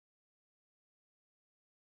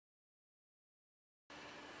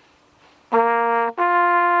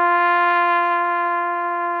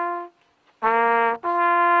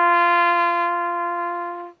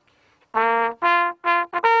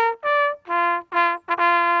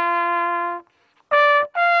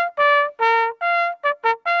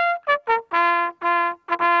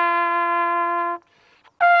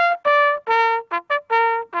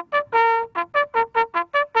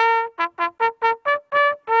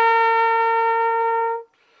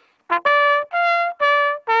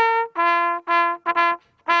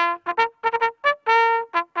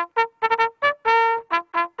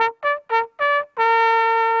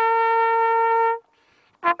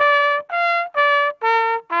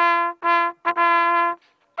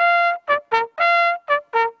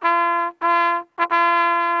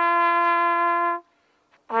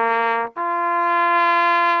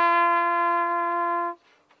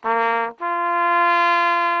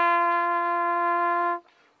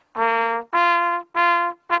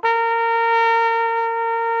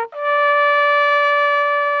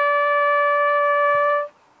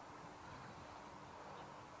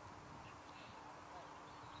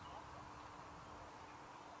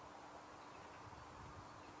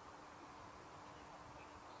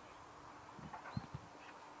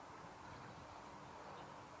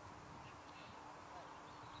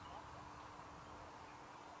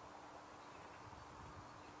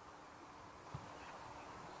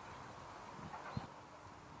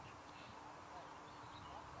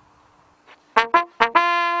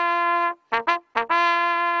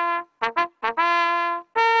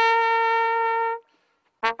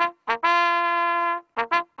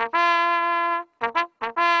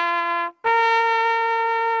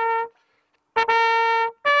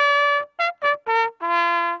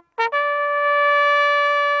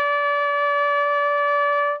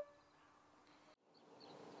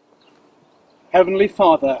Heavenly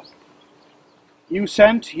Father, you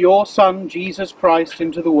sent your Son, Jesus Christ,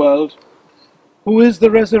 into the world, who is the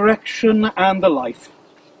resurrection and the life,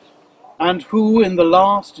 and who in the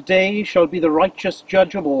last day shall be the righteous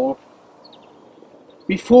judge of all.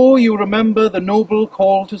 Before you remember the noble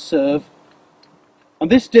call to serve, and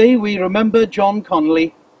this day we remember John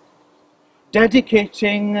Connolly,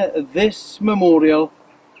 dedicating this memorial,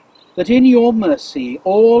 that in your mercy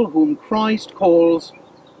all whom Christ calls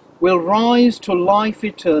will rise to life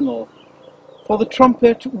eternal, for the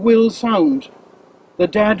trumpet will sound, the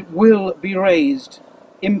dead will be raised,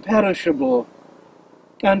 imperishable,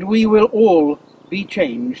 and we will all be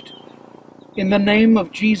changed. In the name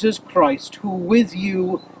of Jesus Christ, who with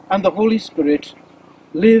you and the Holy Spirit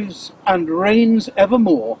lives and reigns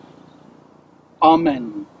evermore.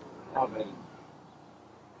 Amen. Amen.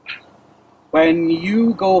 When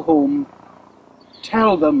you go home,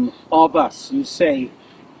 tell them of us and say,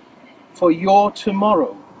 for your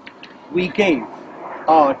tomorrow we gave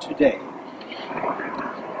our today.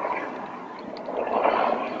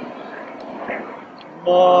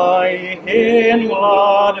 My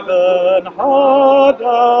himladen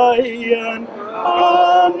hadaien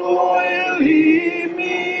anwyli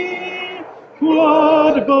mi,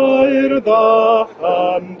 glad byrddach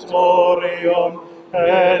antorion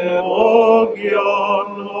enwogion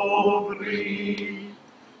o fri.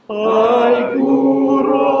 Ai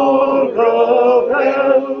gwro'r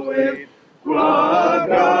rhyfelwyr,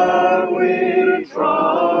 gwlagarwyr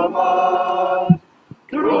tramad,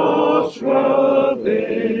 dros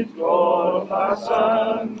ryddid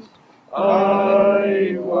gorffasant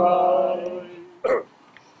a'i waith.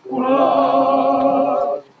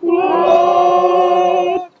 Gwlad,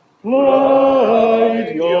 gwlad, gwlaidiol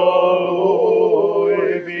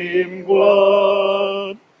fi'n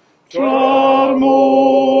gwlad, tra'r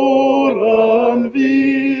môr yn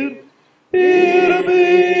fyr, i'r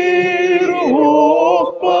fyr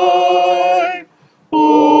hoff bai, o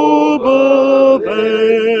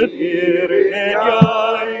bydded i'r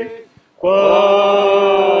heniaeth gwarhau.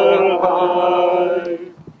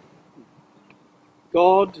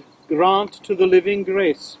 God grant to the living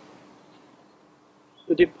grace,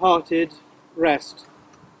 the departed rest,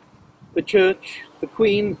 the Church, the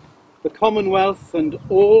Queen, the Commonwealth, and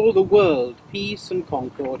all the world, peace and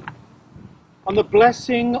concord. And the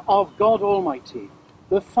blessing of God Almighty,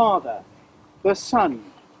 the Father, the Son,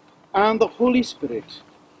 and the Holy Spirit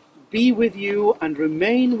be with you and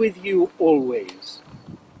remain with you always.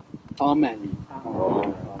 Amen.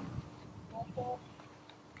 Amen.